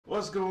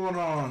What's going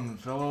on,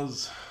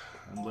 fellas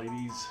and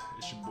ladies?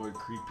 It's your boy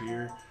Creep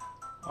here.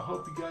 I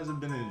hope you guys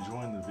have been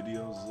enjoying the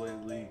videos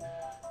lately.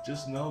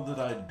 Just know that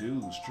I do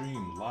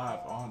stream live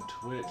on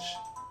Twitch,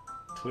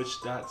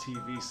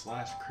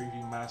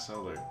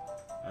 twitch.tv/creepymaseller.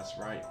 That's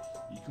right,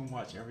 you can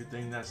watch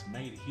everything that's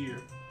made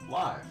here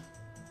live.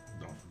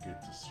 Don't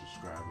forget to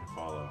subscribe and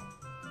follow.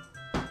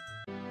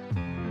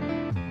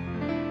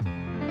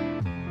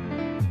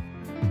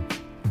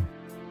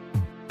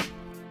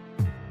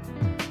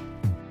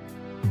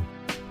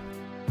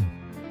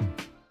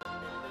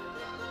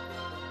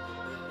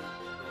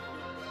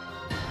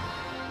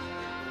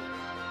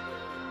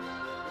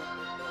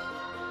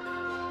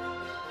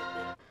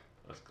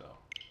 Let's go.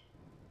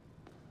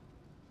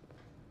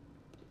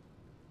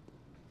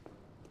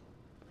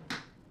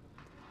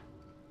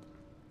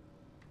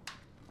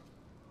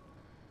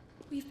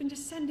 We've been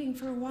descending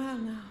for a while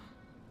now.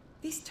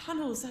 These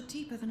tunnels are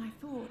deeper than I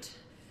thought.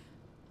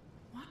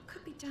 What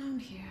could be down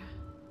here?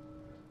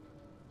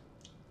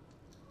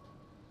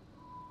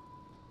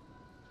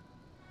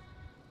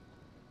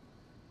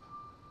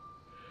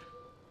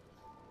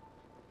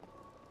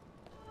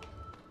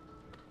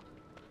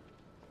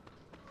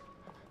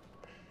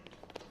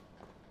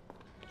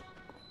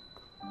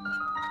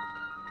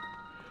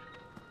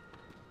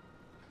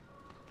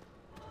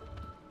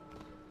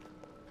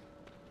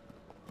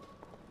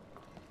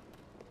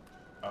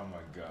 Oh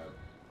my god.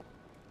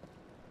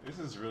 This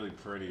is really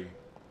pretty.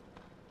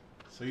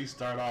 So you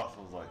start off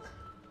with like,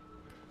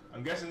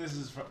 I'm guessing this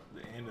is from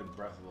the end of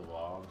Breath of the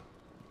Wild.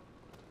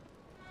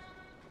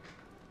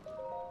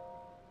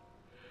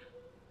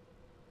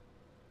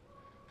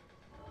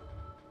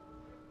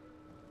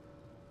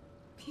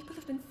 People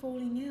have been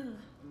falling ill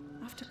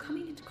after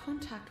coming into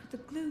contact with the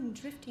gloom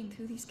drifting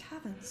through these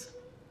caverns.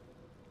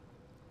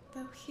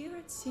 Though here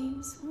it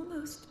seems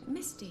almost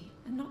misty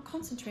and not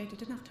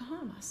concentrated enough to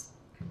harm us.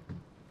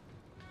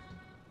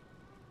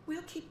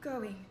 We'll keep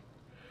going,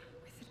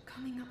 with it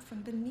coming up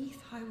from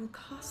beneath Hyrule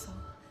Castle.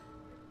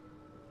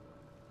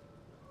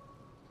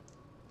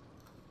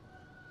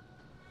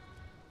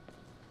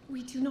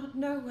 We do not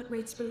know what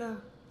waits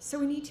below, so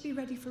we need to be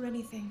ready for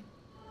anything.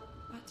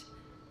 But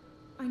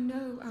I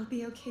know I'll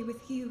be okay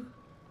with you,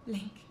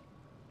 Link.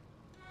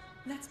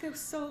 Let's go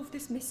solve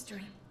this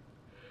mystery.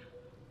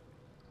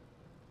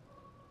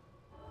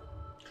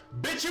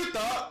 Bitch, you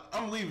thought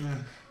I'm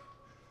leaving.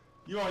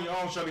 You on your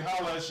own, shawty,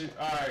 holla at shit.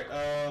 Alright,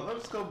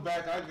 let's go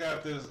back. I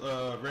got this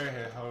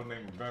redhead hoe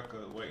named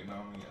Rebecca waiting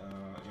on me.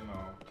 You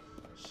know,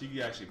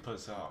 she actually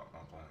puts out.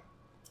 I'm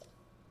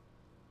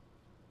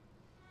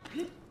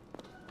playing.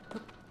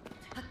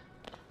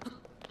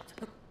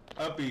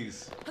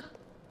 Uppies.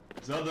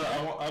 Zelda,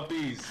 I want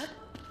uppies.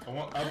 I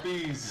want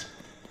uppies.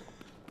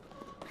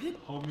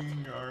 Hold me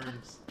in your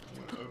arms. I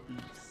want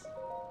uppies.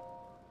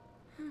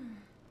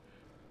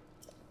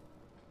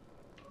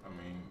 I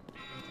mean,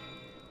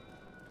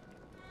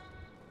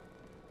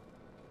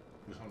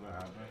 did something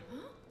happen? Huh?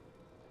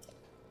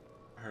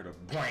 I heard a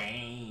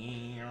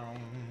blam.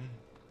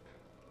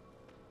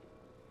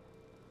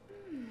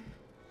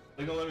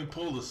 They gonna let me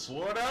pull the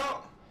sword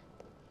out?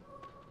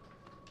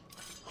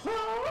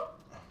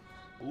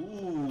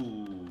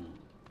 Ooh.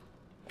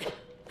 Okay.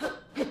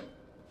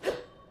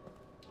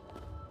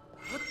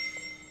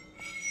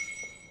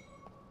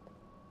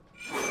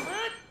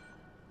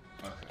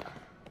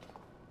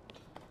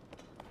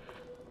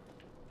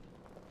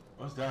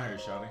 What's down here,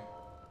 shawty?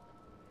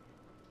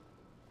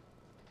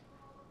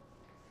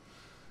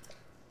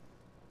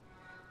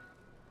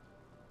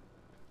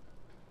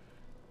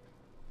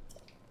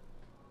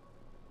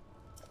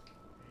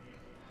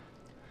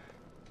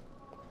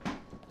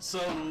 So,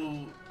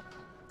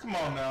 come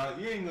on now,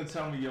 you ain't gonna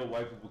tell me your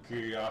white people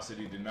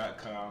curiosity did not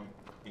come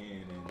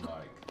in and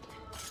like,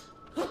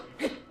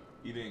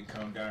 you didn't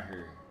come down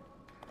here.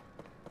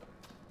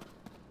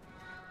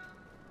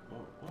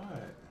 What?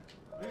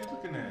 What are you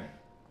looking at?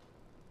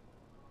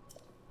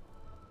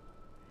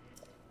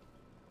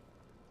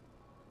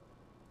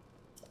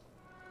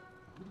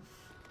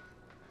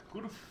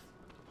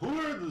 Who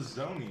are the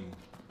Zoni?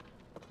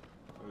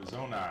 Or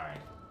Zonai?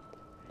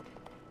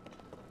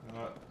 You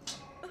know what?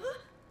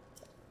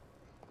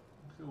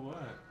 Look at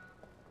what?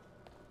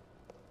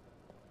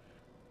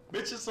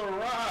 Bitch, it's a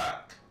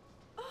rock!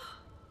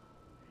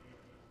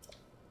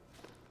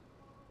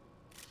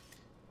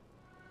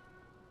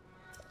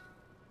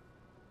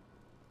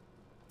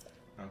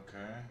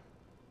 Okay.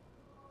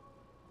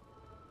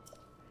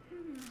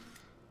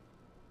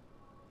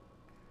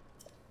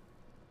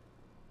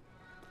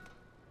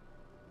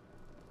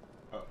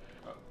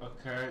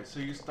 Okay, so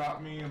you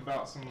stopped me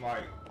about some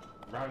like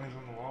writings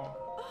on the wall?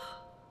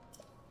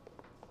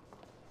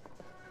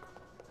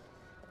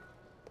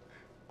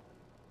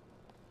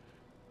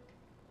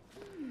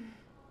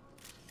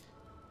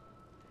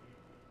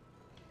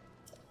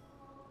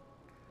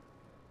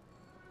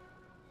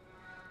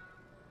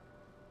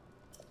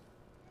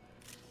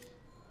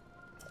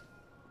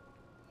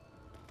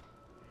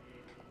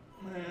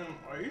 Man,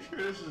 are you sure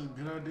this is a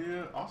good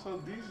idea?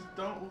 Also, these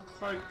don't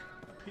look like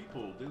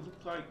people. They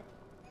look like...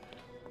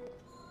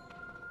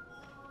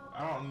 I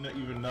I don't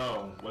even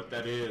know what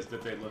that is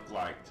that they look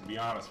like, to be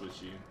honest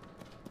with you.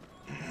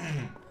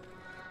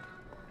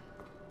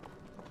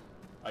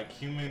 Like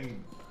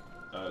human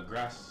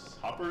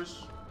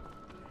grasshoppers?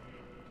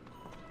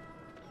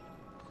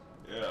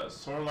 Yeah,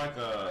 sort of like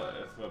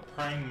if a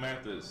praying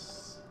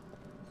mantis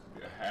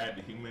had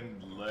human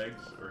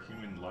legs or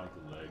human-like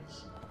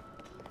legs.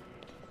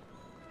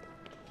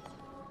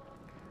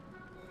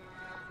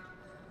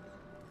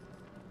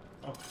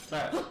 Oh,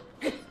 fat.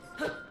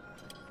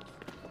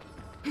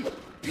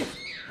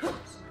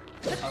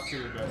 I'll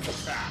kill you back.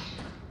 Ah.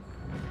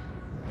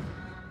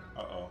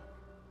 Uh-oh.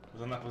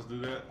 Was I not supposed to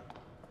do that?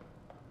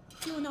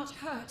 You're not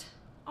hurt,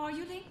 are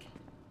you, Link?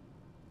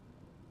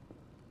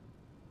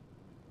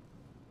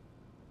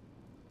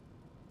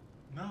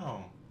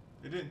 No,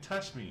 it didn't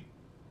touch me.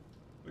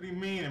 What do you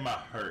mean am I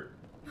hurt?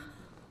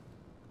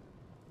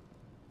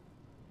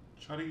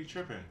 Try to you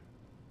tripping.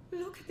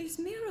 Look at these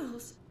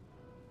murals.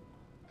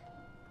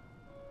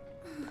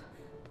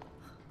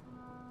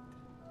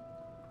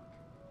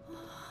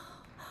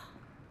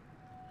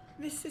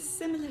 This is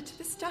similar to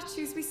the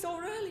statues we saw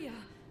earlier.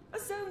 A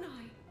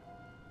Zonai.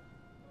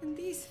 And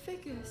these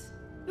figures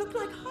look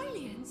like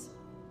Hylians.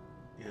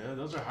 Yeah,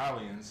 those are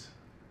Hylians.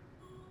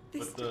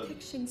 This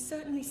depiction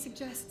certainly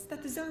suggests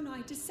that the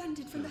Zonai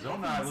descended from the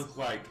Zonai heavens. look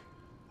like...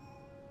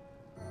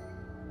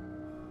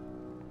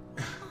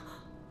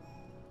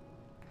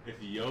 if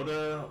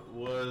Yoda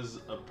was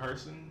a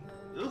person,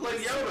 it looked like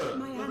Yoda.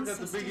 My Look at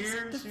the big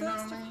ears, the you know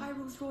first what I of mean?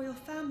 Hyrule's royal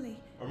family.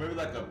 Or maybe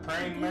like a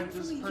praying Born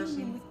mantis from a person.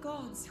 union with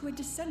gods who had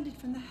descended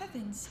from the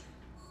heavens.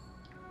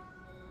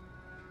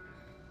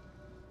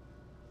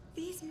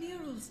 These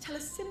murals tell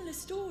a similar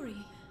story,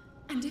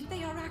 and if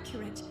they are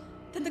accurate,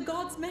 then the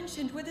gods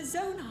mentioned were the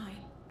Zonai.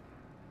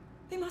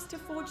 They must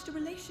have forged a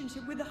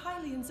relationship with the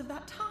Hylians of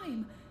that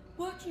time,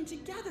 working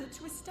together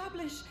to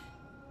establish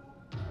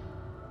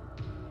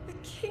the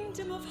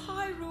kingdom of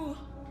Hyrule.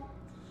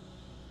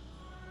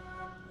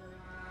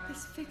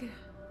 This figure,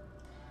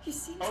 he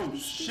seems to be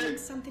stealing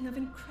something of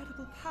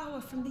incredible power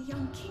from the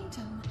young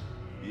kingdom.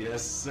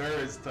 Yes, sir,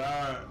 it's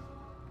time.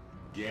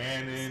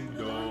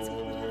 Ganondorf.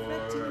 I've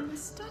read during my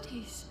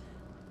studies.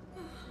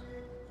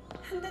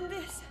 And then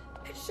this,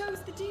 it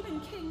shows the Demon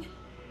King.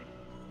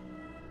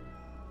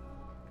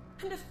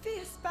 And a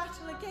fierce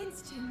battle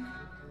against him.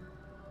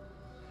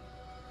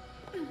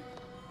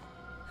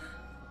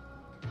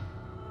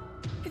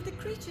 If the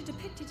creature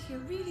depicted here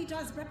really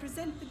does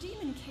represent the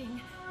Demon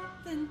King,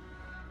 then...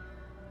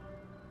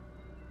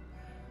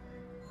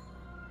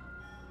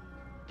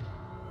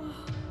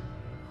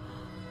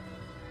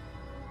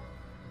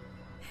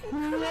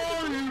 Who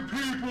are you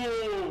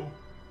people?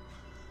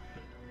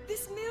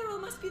 This mural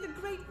must be the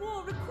Great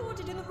War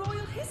recorded in the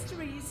royal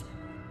histories.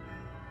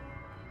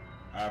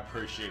 I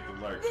appreciate the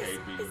alert, This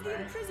KB, is the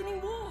man.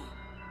 imprisoning war,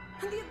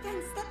 and the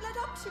events that led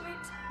up to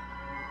it.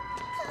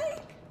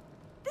 Link,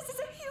 this is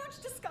a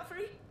huge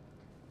discovery.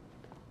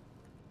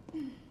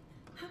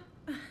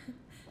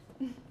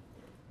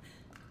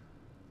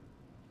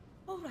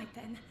 All right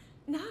then,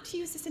 now to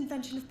use this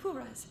invention of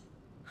Pura's.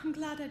 I'm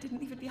glad I didn't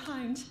leave it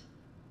behind.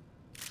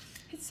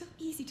 It's so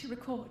easy to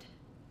record.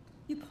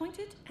 You point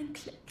it and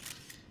click.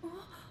 Oh.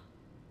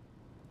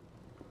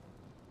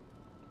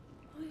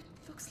 Oh, it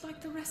looks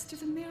like the rest of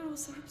the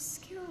murals are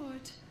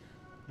obscured.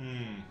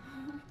 You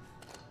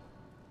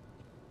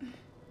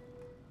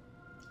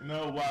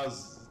know, while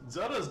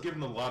Zelda's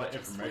giving a lot of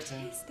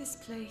information, What is this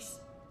place?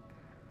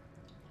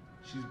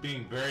 she's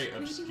being very Maybe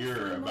we'll obscure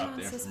find more about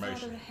the answers information.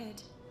 farther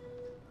ahead.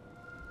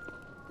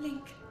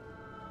 Link,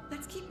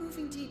 let's keep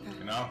moving deeper.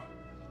 You know?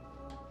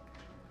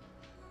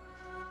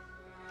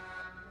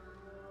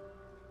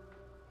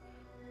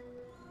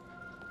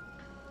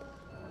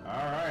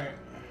 Alright.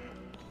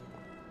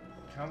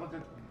 Can I look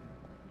at...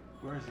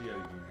 Where is he at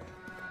again?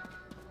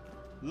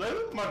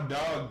 Look at my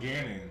dog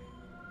Ganon.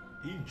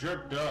 He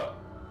dripped up.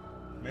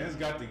 Man's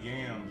got the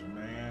yams,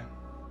 man.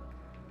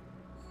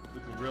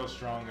 Looking real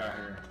strong out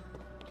here.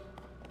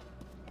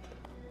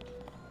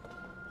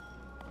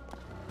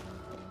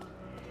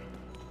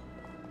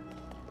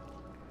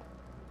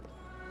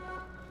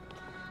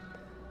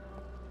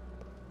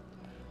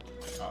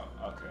 Oh,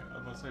 okay. I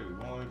was gonna say, we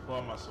won't let me pull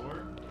out my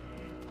sword?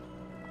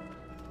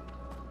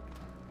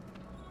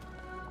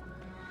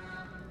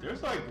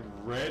 There's like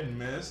red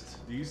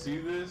mist. Do you see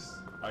this?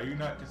 Are you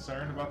not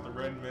concerned about the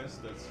red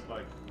mist that's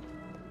like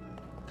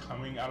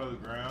coming out of the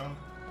ground?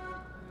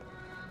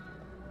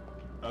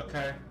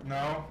 Okay,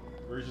 no.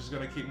 We're just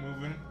gonna keep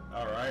moving.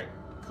 Alright,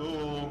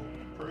 cool.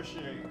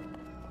 Appreciate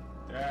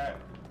that.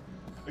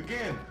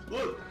 Again,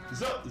 look,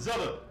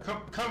 Zelda,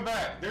 come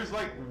back. There's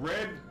like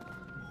red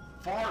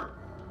fart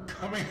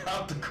coming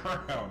out the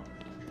ground.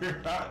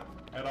 You're not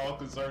at all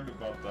concerned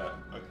about that,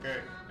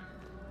 okay?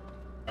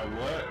 Now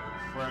what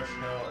fresh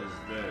hell is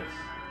this?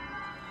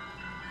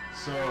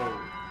 So,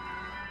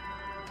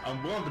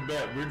 I'm willing to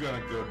bet we're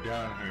gonna go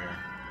down here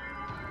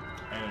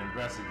and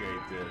investigate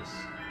this.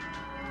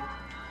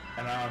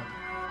 And I'm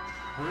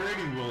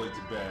pretty willing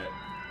to bet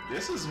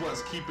this is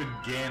what's keeping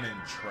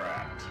Ganon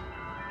trapped.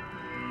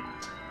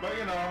 But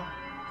you know,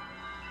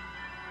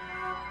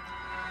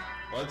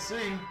 Let's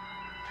see.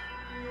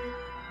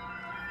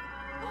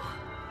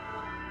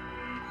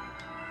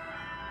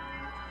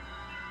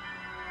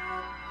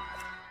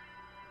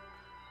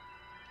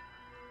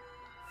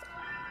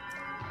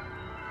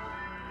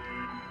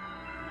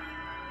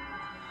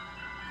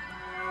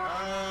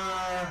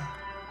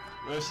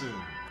 Listen,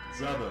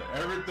 Zelda,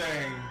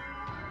 everything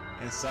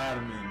inside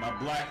of me, my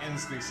black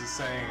instincts is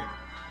saying,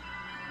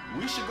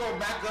 we should go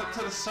back up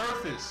to the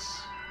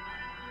surface.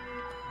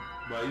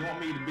 But you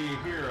want me to be a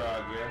hero,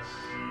 I guess.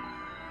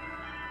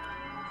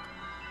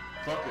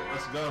 Fuck it,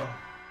 let's go.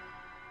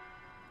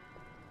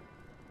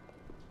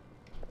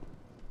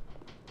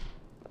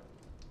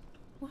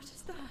 What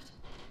is that?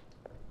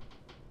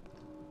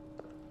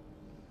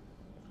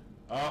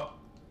 Up,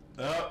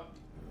 up.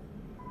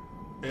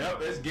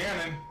 Yep, it's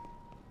Ganon.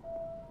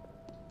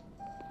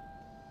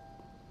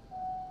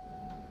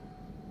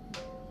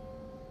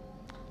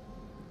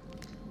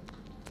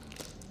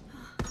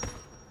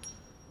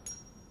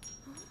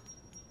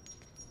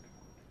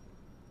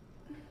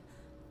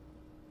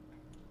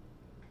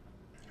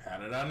 How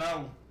did I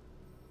know?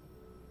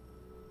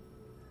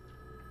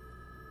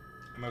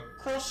 And a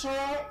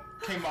croissant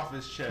came off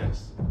his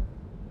chest.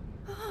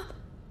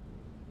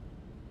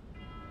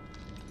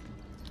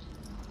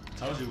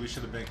 Told you we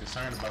should have been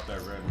concerned about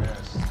that red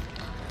mess.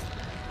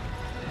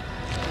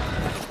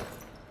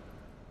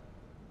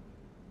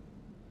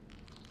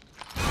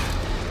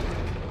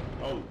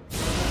 Oh.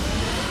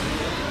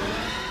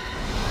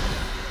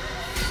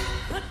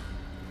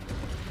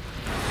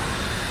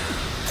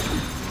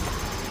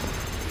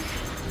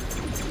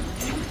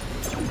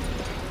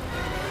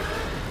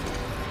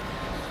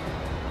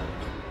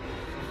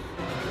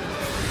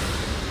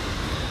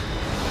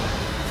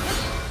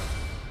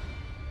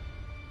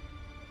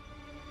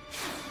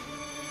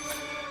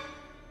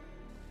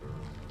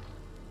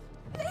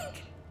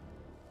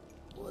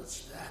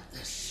 Was that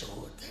the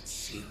sword that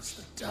seals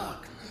the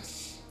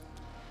darkness?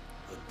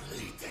 A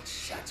blade that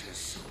shatters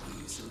so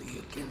easily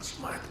against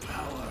my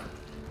power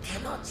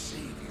cannot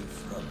save you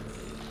from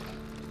me.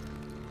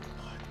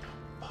 What the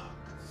fuck?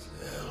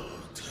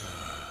 Zelda.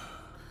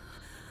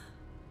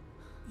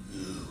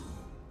 You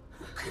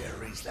who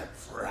carries that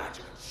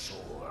fragile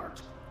sword.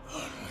 A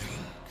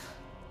link.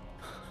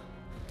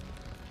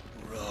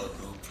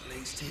 Ragu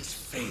placed his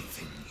faith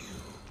in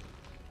you.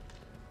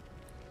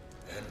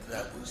 And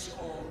that was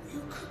all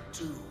you could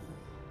do.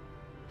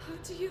 How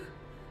do you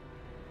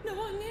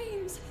know our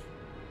names?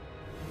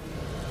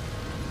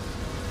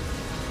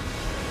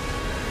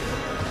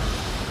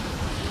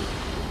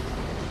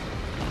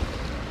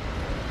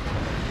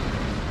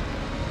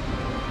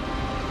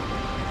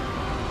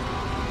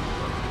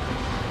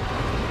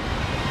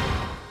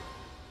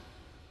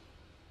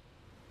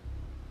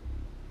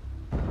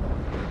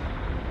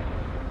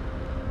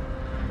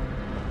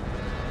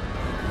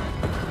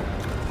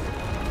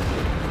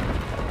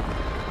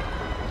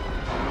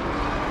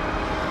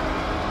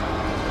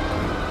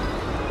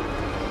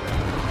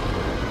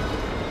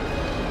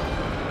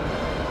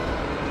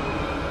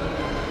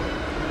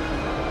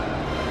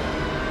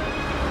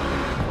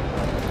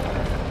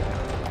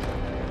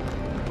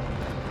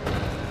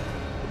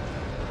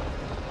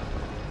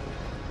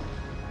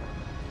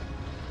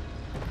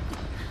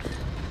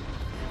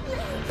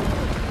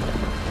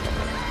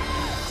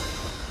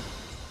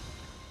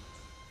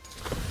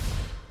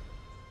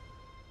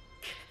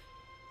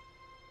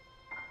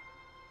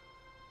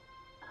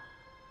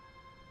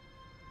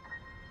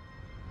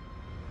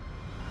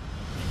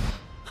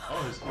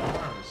 Oh, his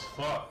arm is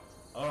fucked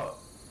up.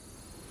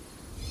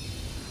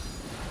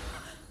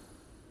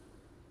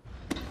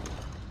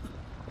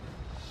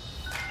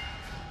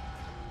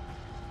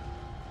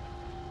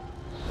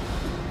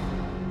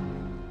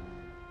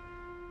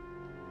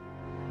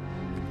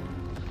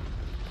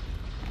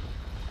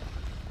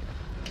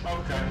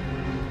 Okay.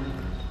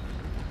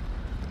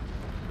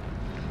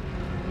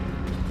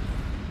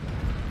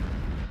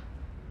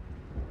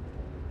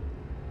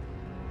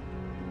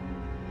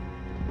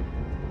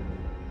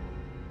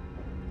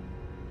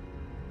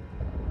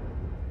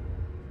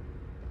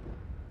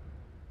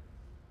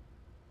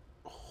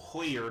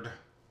 Weird.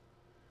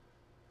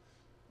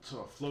 So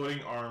a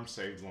floating arm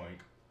saved Link.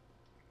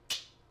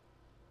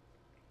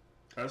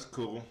 That's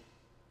cool.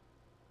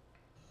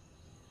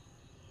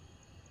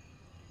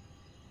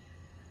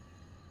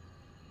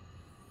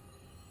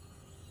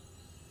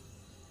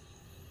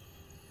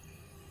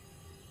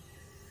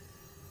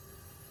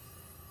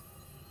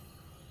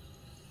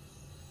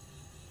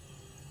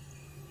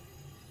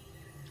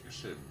 This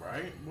shit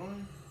bright, boy.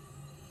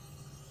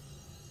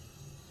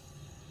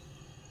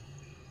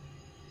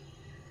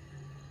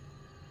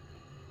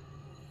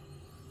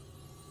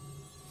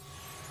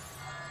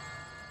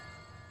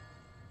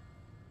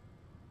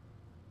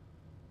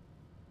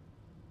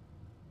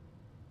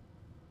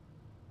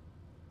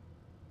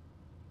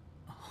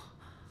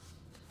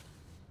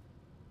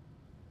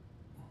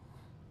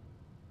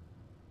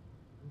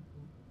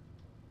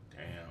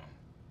 Damn.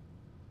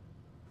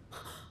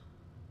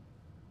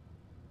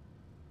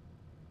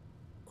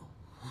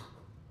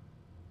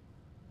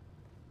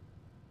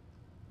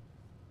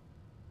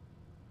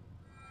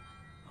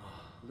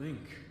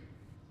 Link,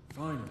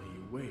 finally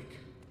you wake.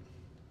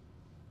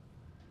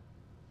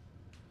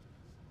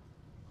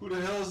 Who the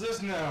hell is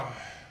this now?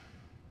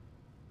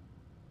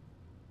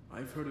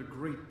 I've heard a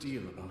great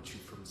deal about you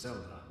from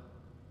Zelda.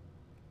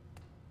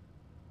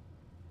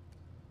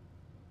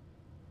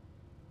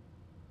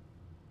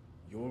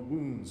 Your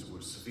wounds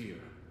were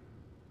severe.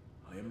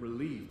 I am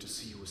relieved to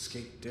see you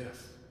escape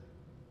death.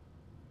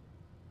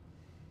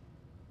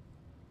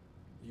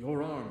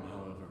 Your arm,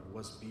 however,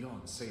 was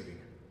beyond saving.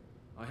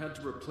 I had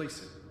to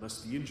replace it,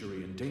 lest the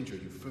injury endanger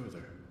you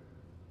further.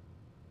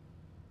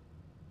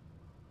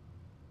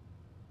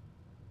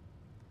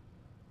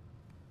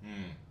 You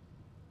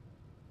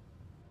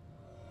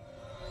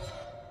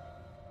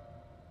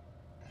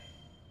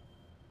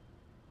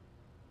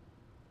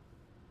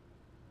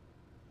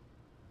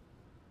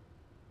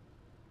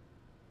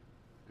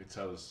can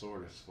tell the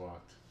sword is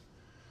fucked.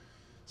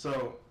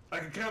 So, I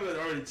can kind of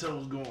already tell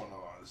what's going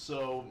on.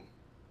 So,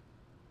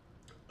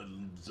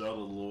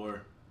 Zelda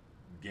lore,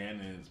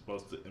 Ganon is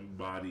supposed to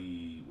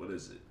embody, what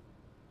is it?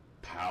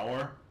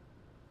 Power?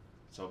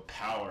 So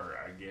power,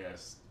 I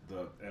guess,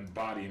 the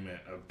embodiment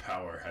of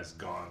power has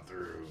gone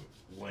through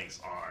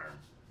Link's arm.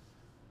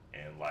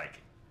 And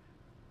like,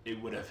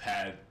 it would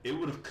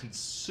have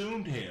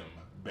consumed him,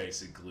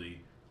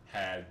 basically,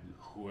 had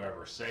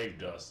whoever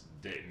saved us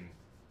didn't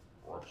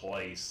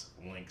replace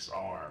Link's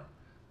arm.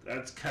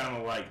 That's kind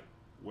of like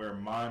where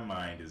my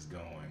mind is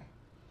going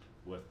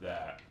with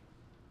that.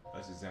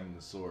 Let's examine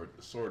the sword.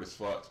 The sword is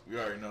fucked. We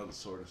already know the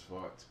sword is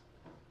fucked.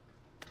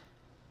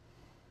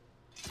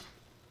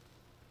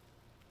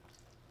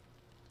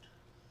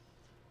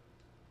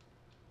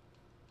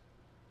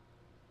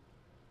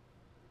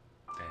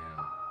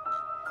 Damn.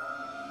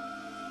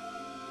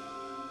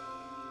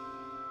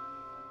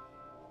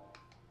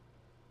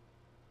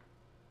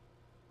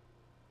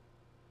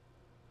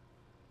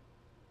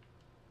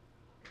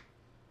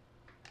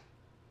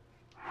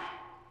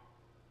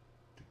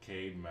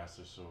 Decayed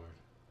Master Sword.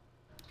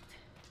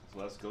 So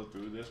let's go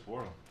through this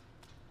portal.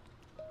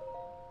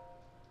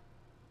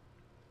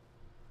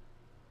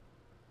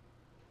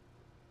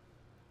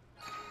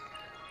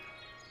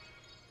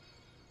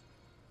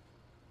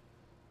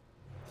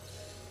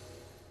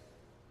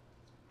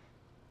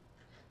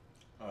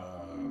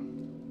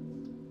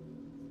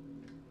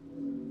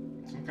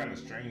 Some kind of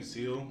strange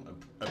seal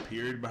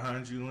appeared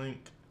behind you, Link.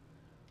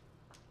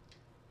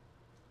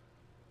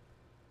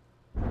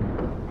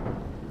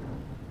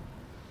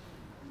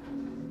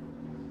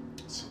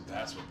 So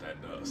that's what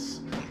that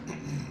does.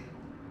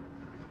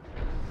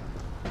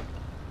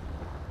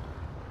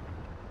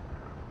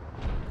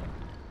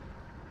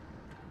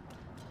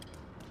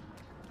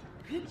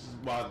 This is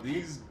why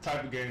these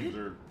type of games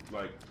are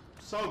like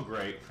so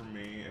great for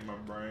me in my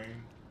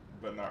brain,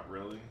 but not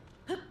really.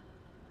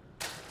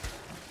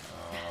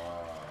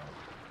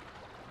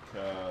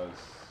 Because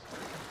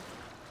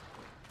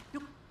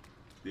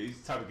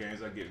these type of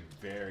games I get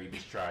very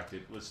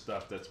distracted with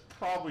stuff that's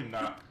probably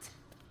not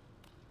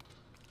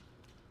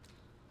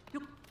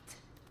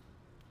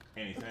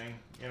anything,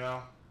 you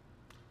know?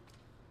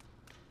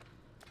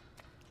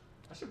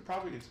 I should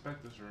probably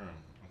inspect this room.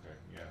 Okay,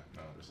 yeah,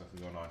 no, there's nothing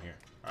going on here.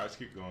 Alright, let's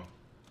keep going.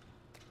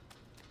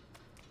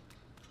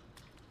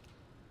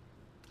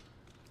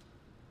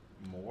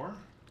 More?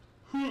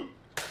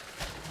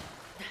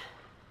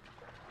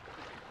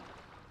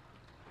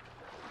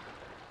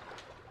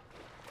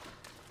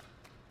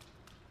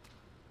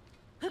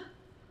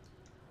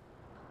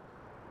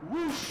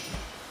 Whoosh!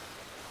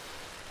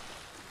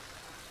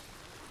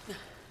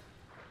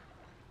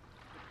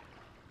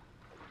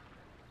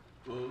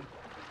 Will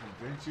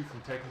prevent you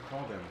from taking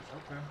fall damage.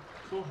 Okay,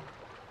 cool.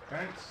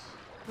 Thanks.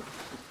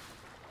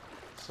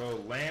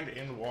 So, land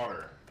in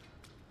water.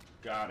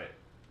 Got it.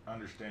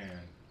 Understand.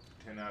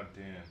 10 out of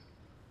 10.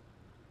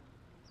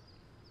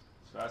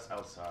 So that's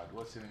outside.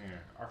 What's in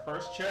here? Our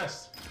first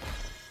chest.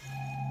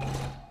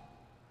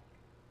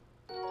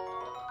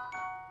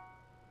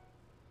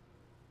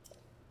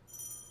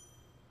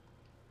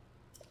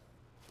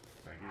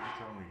 Thank you for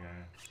telling me,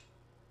 gang.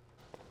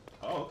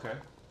 Oh, okay.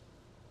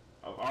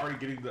 I'm already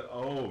getting the.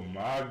 Oh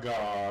my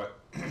god.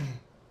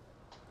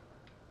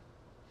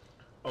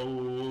 Oh,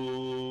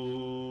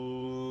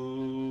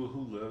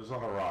 who lives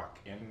on a rock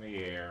in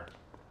the air?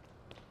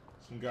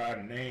 Some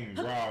guy named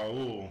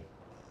Raul.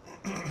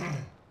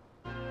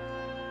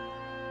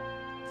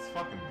 It's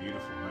fucking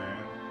beautiful,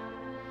 man.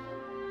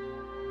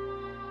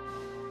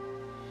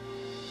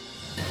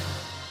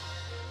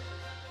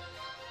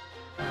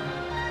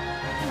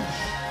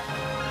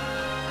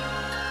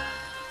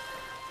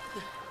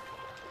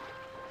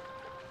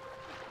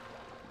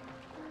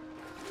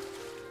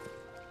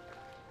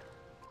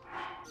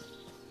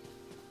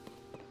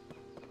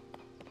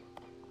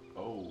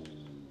 Oh.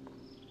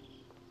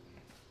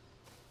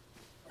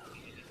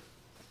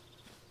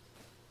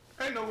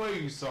 Ain't no way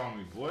you saw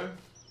me, boy.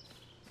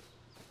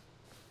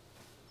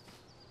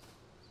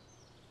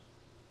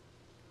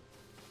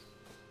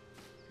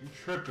 You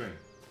tripping.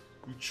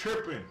 You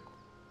tripping.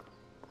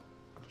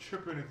 You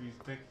tripping if you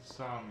think you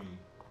saw me.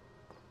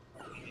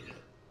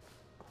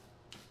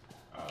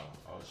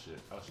 Oh, shit.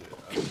 Oh shit. Bah,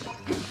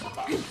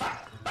 bah,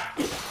 bah,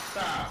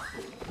 bah.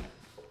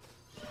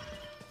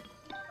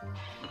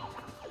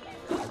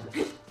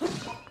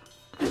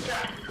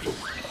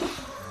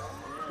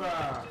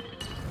 Bah.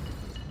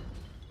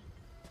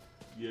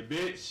 Yeah,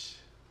 bitch.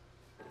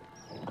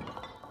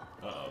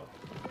 Uh-oh.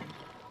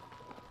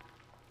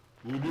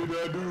 What did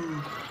I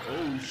do?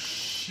 Oh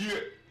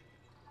shit.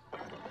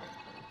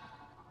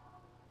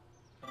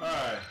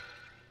 Alright.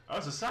 Oh,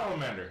 it's a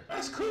salamander.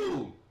 That's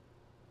cool.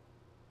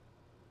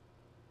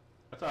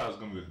 I thought I was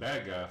gonna be a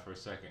bad guy for a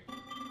second.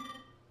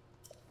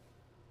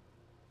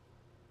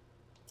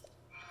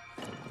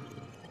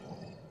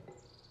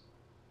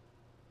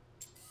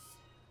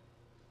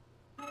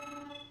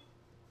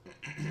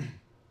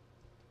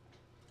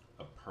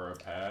 A purr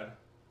pad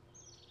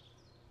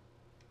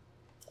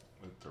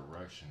with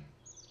direction.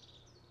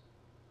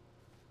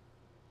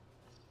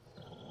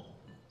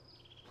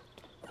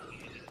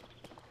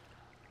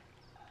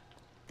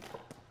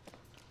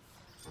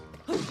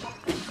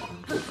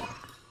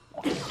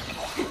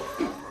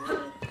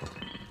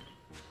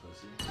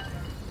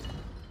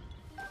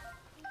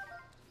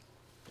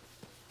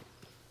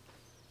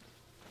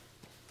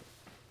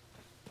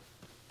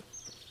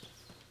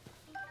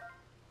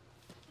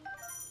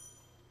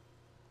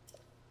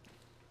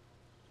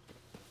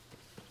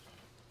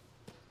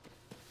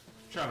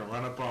 Trying to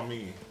run up on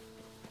me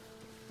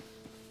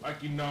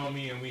like you know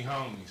me and we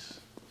homies.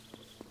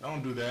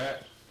 Don't do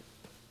that,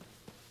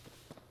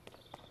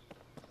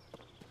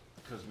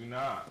 because we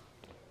not.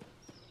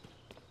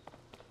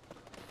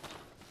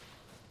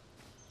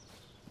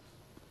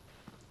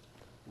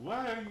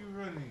 Why are you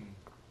running?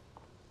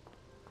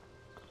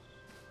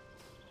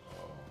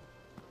 Oh,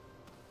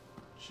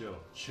 chill,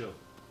 chill,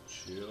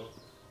 chill.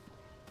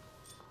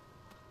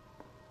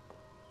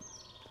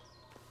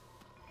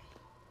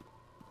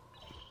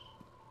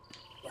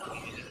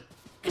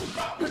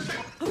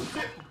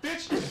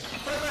 Bitch!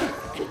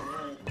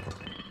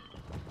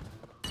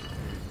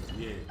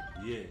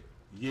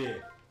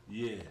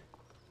 Yeah.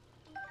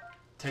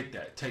 Take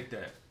that, take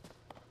that.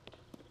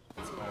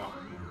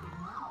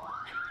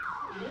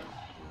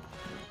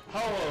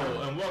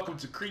 Hello, and welcome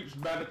to Creeps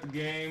Bad at the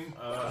Game.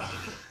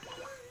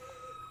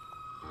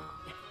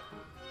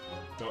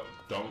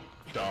 Don't.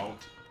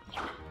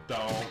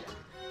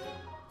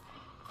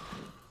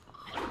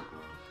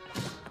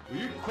 Will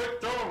you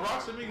quit throwing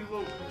rocks at me, you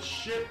little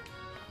shit?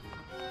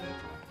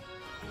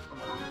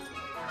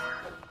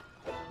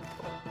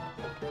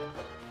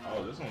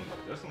 Oh, this one,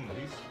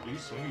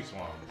 he's swingy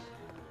swans.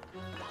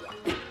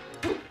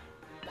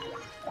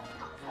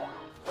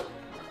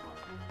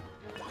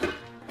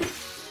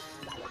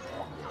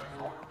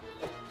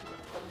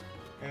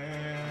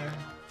 And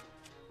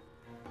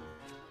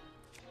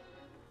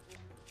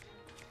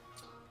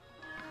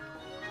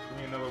give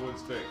me another wood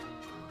stick.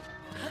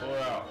 Pull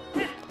it out.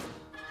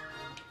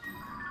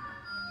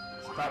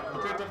 Stop,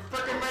 look at the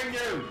frickin'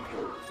 menu!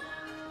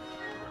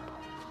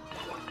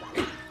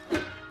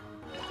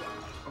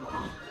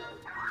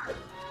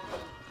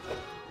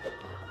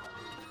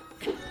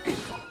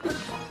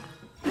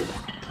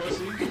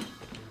 Pussy.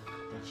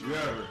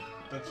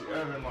 Don't you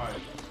ever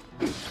like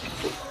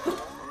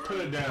put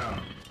it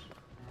down.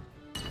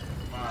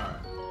 Come on,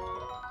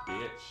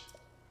 bitch.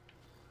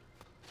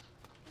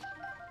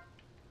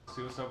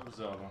 See what's up with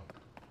Zelda.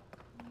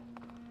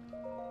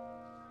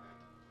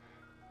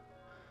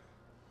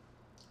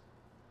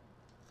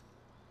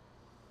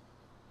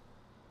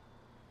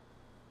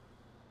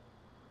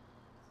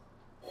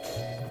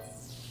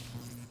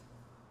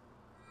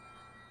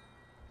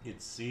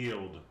 It's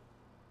sealed.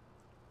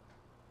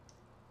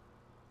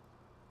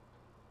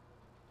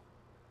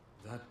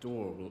 That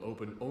door will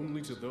open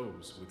only to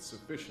those with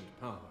sufficient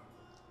power.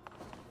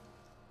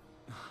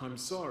 I'm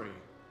sorry.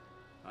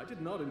 I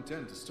did not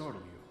intend to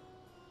startle you.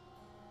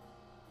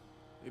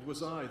 It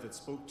was I that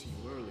spoke to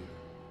you earlier.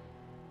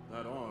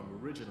 That arm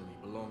originally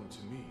belonged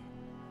to me.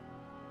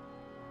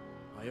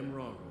 I am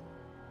Raru.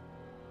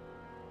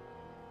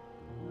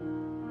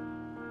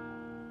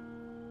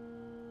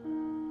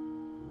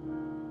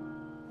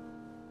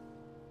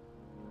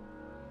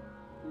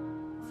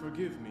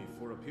 Forgive me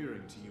for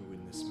appearing to you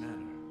in this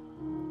manner.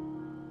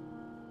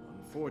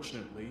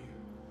 Unfortunately,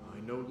 I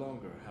no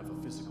longer have a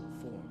physical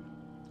form.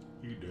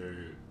 You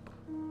dead.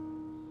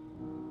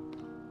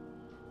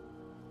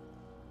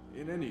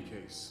 In any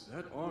case,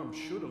 that arm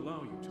should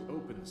allow you to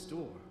open this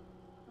door.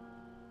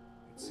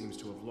 It seems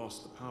to have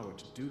lost the power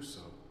to do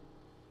so.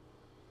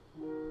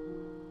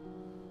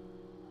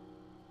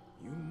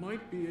 You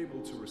might be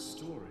able to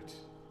restore it,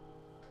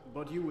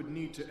 but you would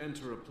need to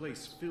enter a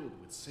place filled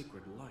with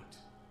sacred light.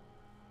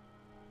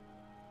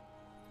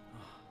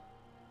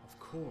 Of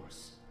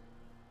course.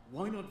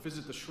 Why not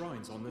visit the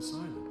shrines on this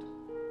island?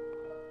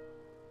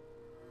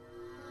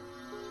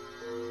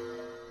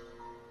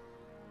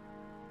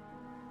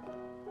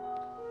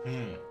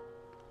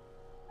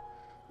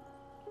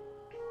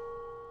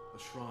 The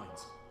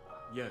shrines.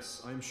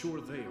 Yes, I am sure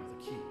they are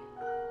the key.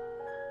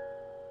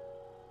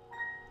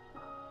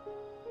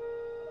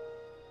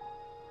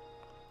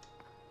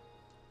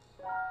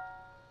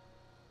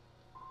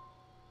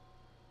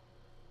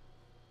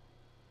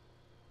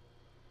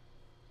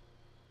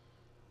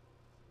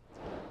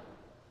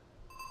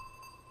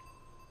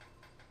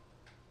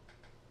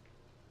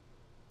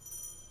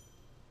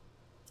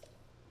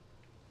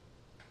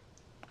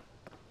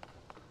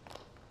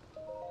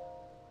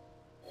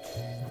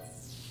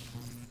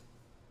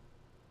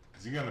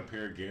 he gonna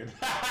appear again?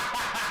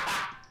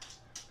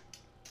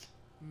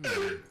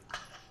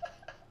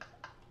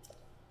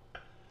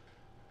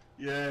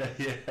 Yeah,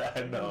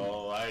 I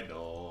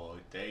know.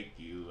 Thank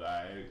you.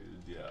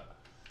 Yeah.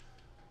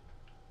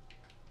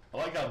 I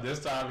like how this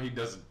time he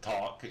doesn't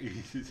talk.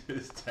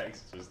 His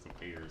text just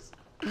appears.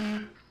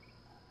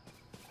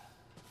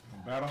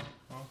 Battle?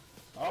 Huh?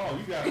 Oh,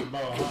 you got the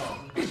bow, huh?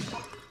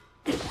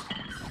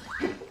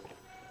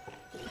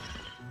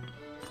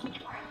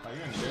 Are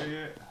you in there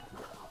yet?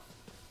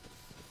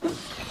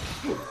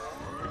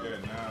 You're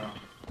dead now.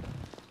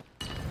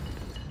 Give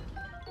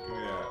me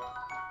that.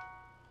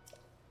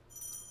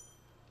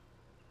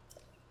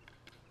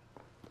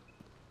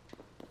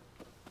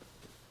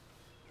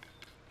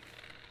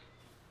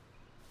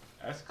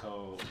 That's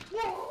cold.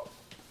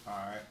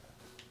 Alright.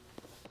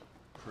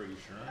 Pretty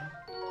sure.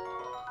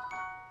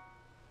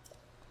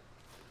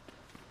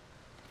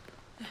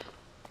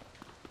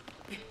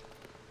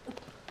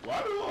 Why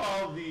do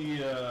all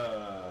the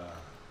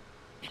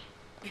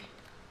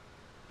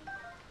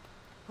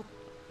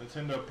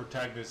Nintendo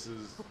protagonists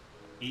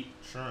eat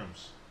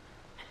shrooms?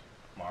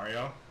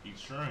 Mario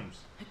eats shrooms.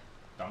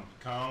 Donkey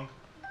Kong,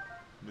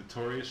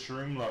 notorious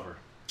shroom lover.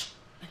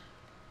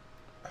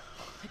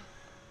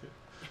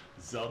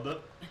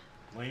 Zelda,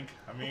 Link,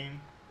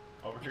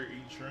 over here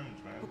eat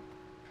shrooms, man.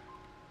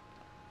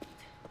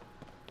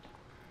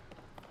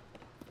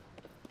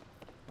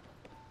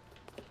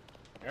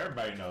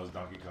 Everybody knows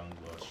Donkey Kong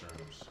loves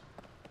shrooms,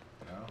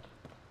 you know?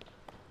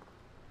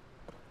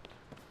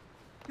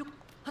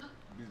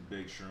 He's a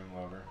big shroom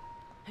lover.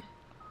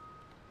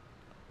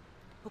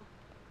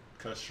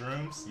 Cause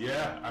shrooms?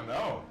 Yeah, I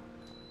know.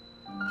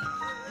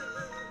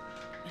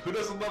 Who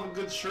doesn't love a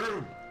good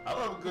shroom? I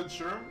love a good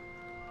shroom.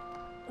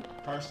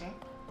 Personally.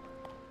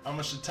 I'm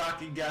a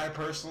shiitake guy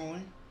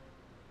personally.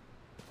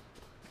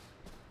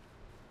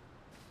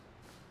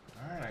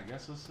 Alright, I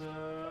guess let's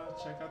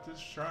check out this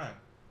shrine.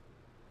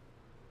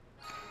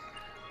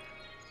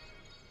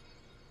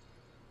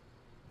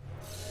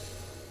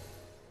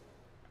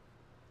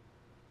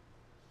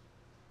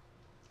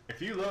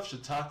 If you love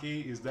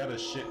shiitake, is that a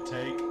shit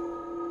take?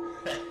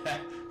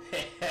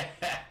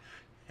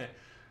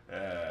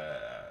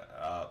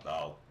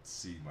 I'll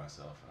see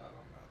myself out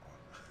on that one.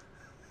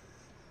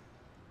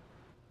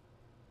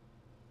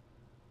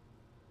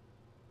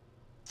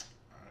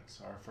 Alright,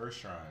 so our first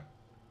shrine.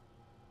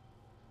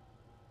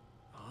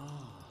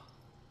 Ah.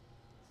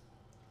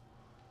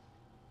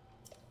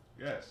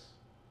 Yes.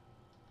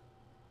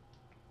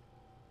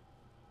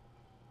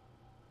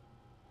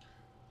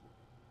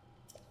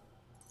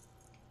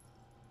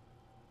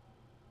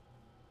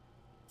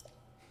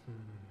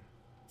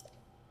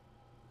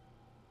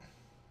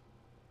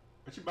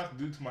 What you about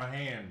to do to my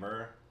hand,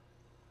 bruh?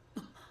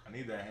 I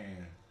need that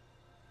hand.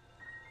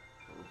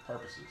 For what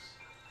purposes?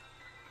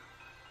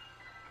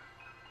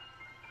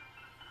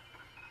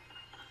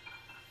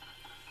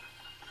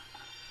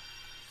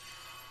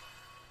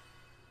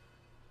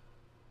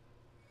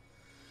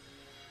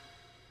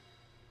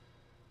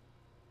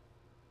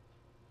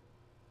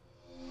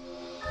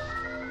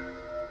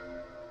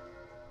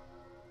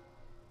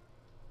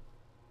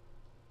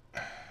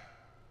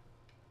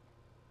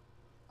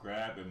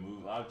 Grab and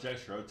move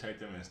objects, rotate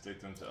them, and stick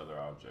them to other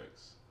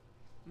objects.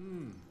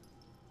 Hmm.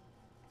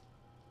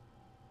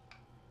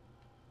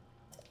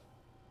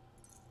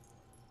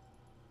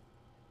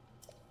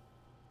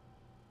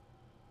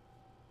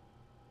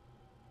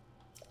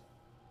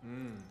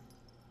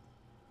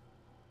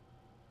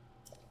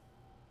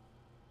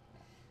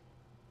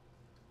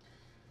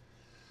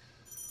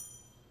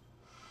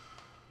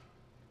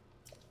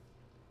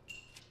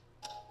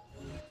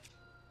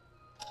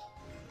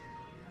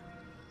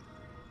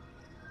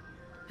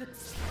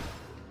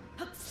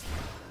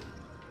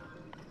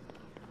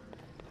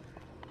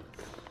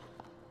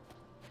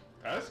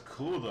 That's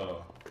cool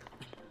though.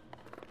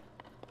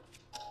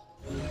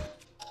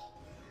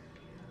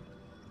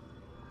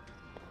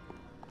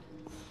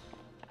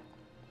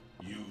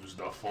 Use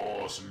the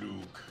Force,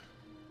 Luke.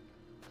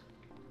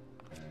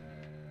 And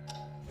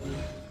we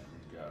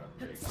gotta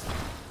pick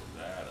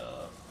that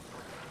up.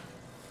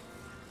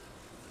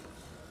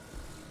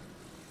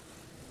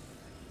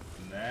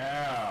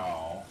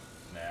 Now,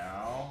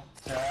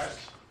 attach.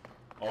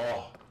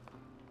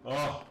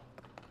 Oh.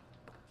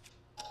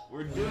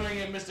 We're doing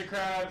it, Mr.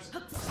 Krabs.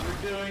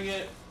 We're doing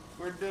it.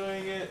 We're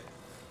doing it.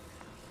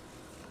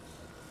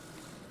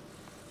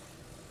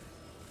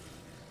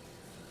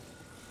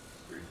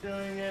 We're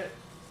doing it.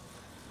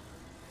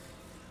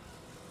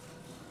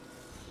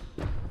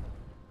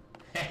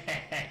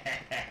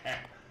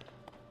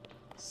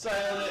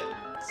 Soiled it.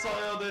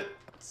 Soiled it.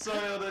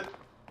 Soiled it.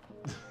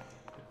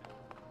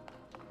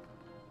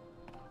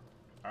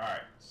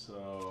 Alright,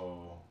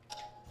 so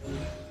we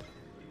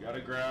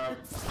gotta grab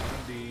one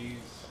of these.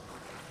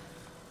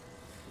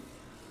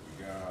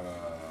 We gotta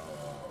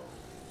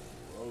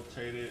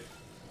rotate it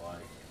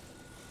like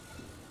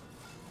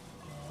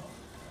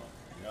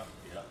yep.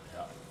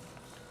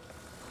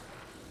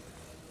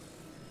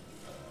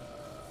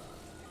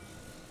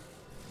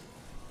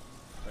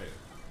 Wait.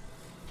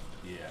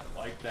 Yeah,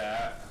 like like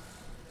that.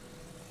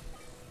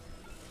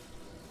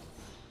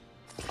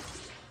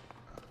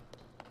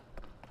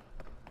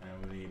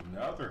 And we need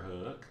another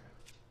hook.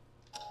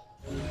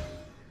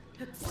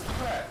 What's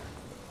that?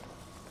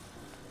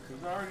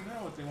 Because I already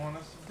know what they want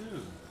us to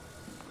do.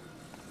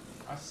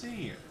 I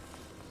see it.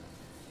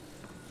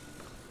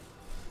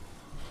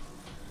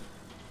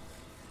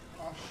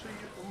 I'll see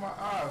it with my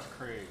eyes,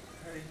 Craig.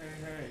 Hey,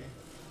 hey, hey.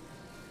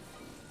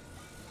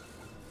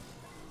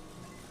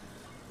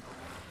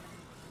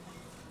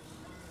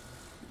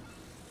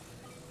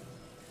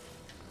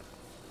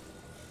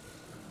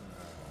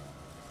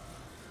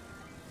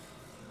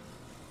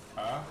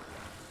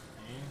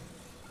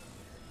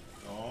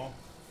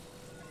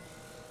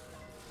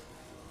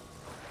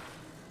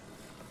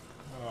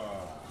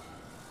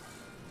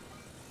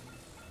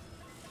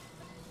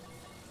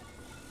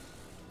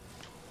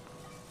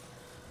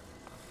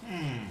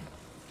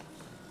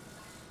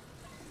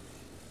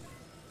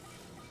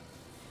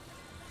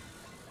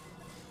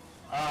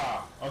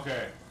 Oh.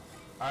 Okay.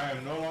 I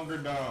am no longer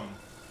dumb.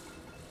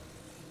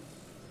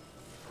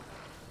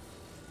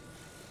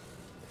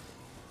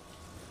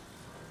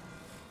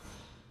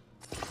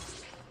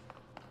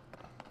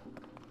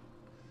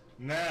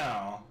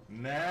 Now.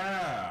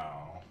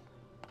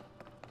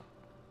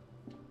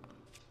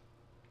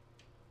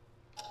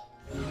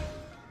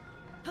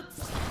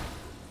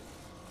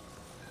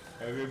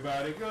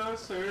 Everybody go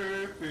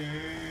surfing.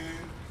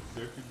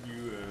 Surfing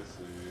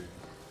USA.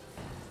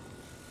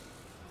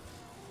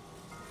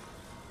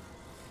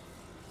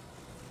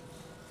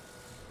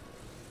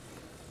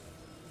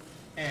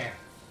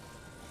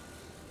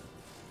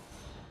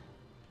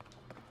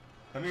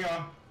 Let me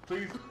on.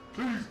 Please.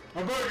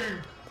 I'm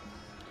begging.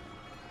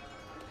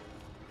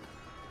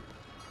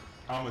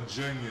 I'm a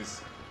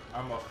genius.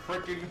 I'm a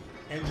freaking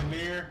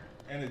engineer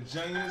and a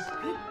genius.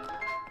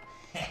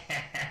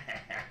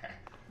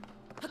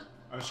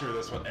 I'm sure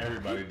that's what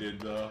everybody did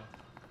though.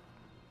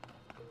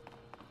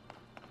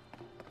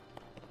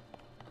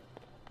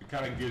 It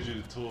kind of gives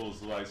you the tools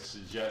to like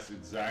suggest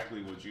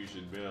exactly what you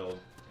should build,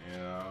 you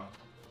know.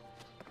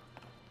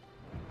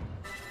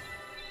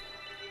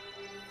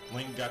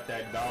 Link got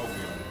that dog in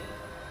him.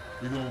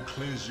 We're gonna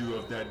cleanse you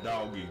of that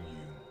dog in you.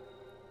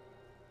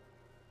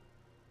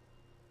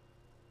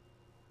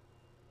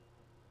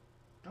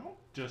 Don't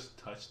just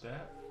touch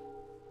that.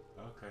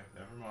 Okay,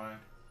 never mind.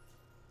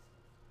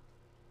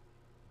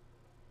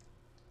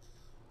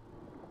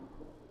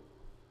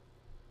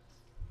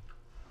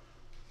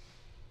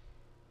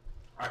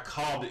 I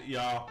called it,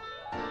 y'all.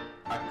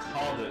 I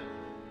called it.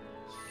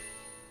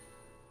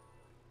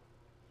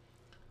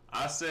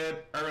 I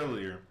said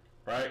earlier,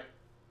 right?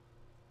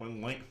 When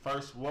Link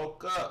first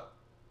woke up,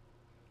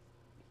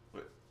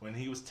 when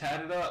he was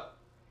tatted up.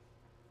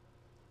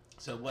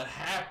 So what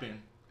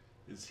happened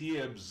is he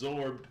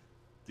absorbed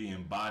the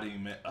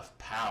embodiment of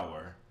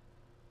power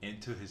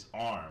into his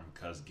arm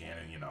because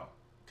Ganon, you know,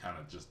 kind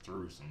of just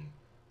threw some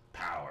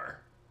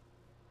power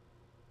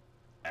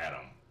at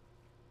him.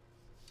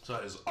 So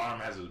his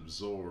arm has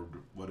absorbed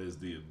what is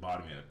the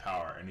embodiment of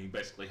power, and he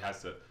basically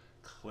has to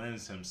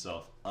cleanse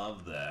himself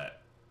of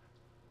that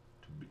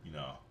to, you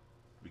know,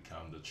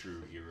 become the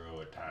true hero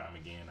of time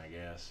again, I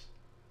guess.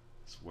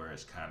 That's where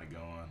it's kind of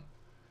going.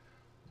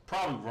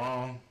 Probably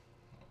wrong,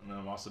 and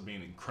I'm also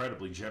being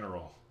incredibly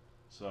general.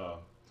 So,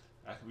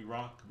 I could be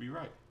wrong, could be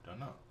right. Don't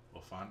know.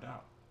 We'll find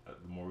out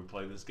the more we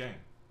play this game.